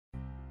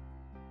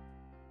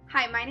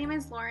Hi, my name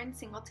is Lauren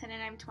Singleton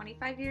and I'm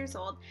 25 years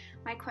old.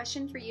 My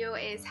question for you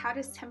is, how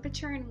does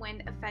temperature and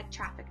wind affect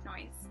traffic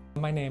noise?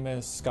 My name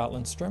is Scott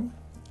Lindstrom.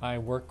 I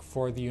work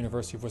for the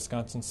University of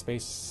Wisconsin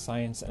Space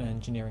Science and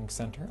Engineering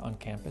Center on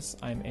campus.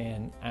 I'm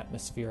an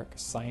atmospheric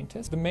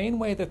scientist. The main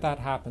way that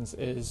happens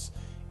is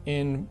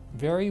in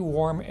very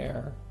warm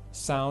air,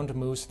 sound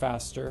moves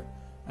faster,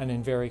 and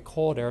in very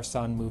cold air,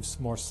 sound moves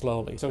more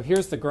slowly. So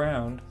here's the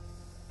ground,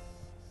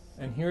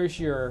 and here's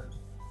your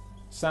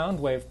sound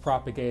wave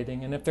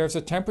propagating, and if there's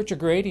a temperature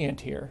gradient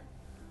here,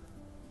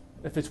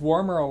 if it's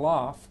warmer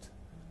aloft,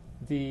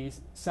 the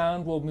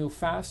sound will move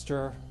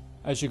faster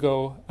as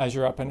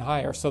you're up and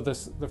higher. So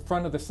the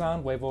front of the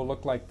sound wave will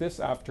look like this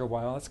after a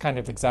while. It's kind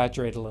of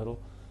exaggerated a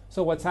little.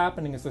 So what's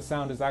happening is the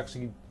sound is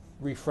actually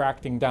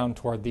refracting down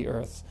toward the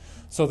earth.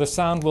 So the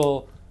sound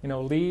will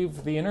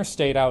leave the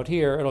interstate out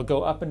here, it'll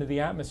go up into the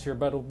atmosphere,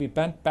 but it'll be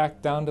bent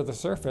back down to the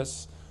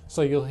surface,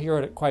 so you'll hear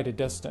it at quite a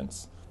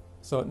distance.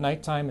 So at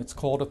nighttime it's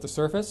cold at the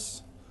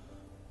surface,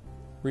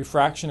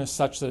 refraction is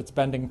such that it's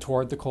bending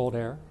toward the cold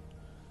air,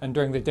 and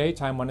during the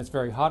daytime when it's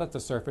very hot at the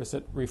surface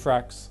it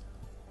refracts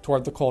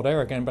toward the cold air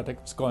again, but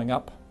it's going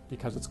up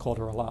because it's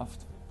colder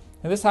aloft.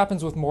 And this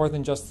happens with more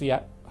than just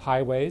the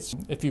highways.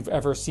 If you've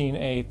ever seen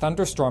a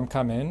thunderstorm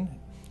come in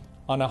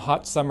on a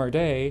hot summer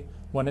day,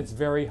 when it's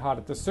very hot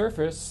at the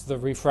surface, the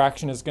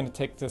refraction is going to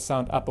take the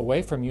sound up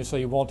away from you, so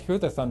you won't hear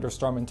the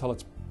thunderstorm until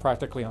it's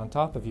practically on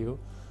top of you.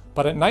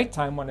 But at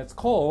nighttime, when it's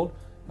cold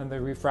and the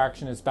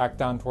refraction is back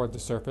down toward the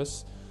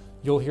surface,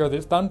 you'll hear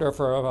the thunder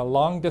from a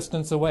long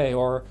distance away,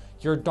 or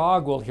your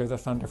dog will hear the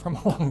thunder from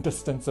a long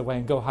distance away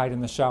and go hide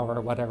in the shower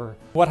or whatever.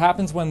 What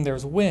happens when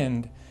there's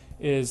wind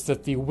is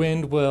that the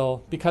wind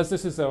will, because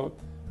this is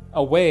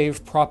a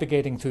wave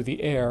propagating through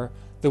the air,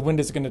 the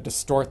wind is going to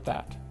distort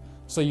that.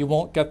 So you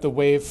won't get the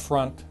wave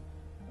front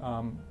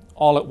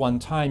all at one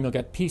time. You'll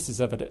get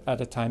pieces of it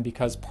at a time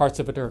because parts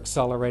of it are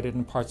accelerated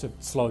and parts of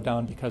it slow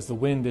down because the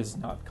wind is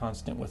not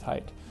constant with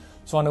height.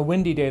 So on a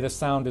windy day, the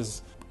sound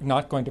is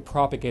not going to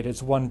propagate.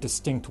 It's one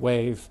distinct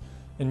wave,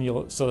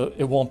 and so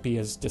it won't be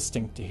as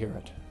distinct to hear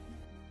it.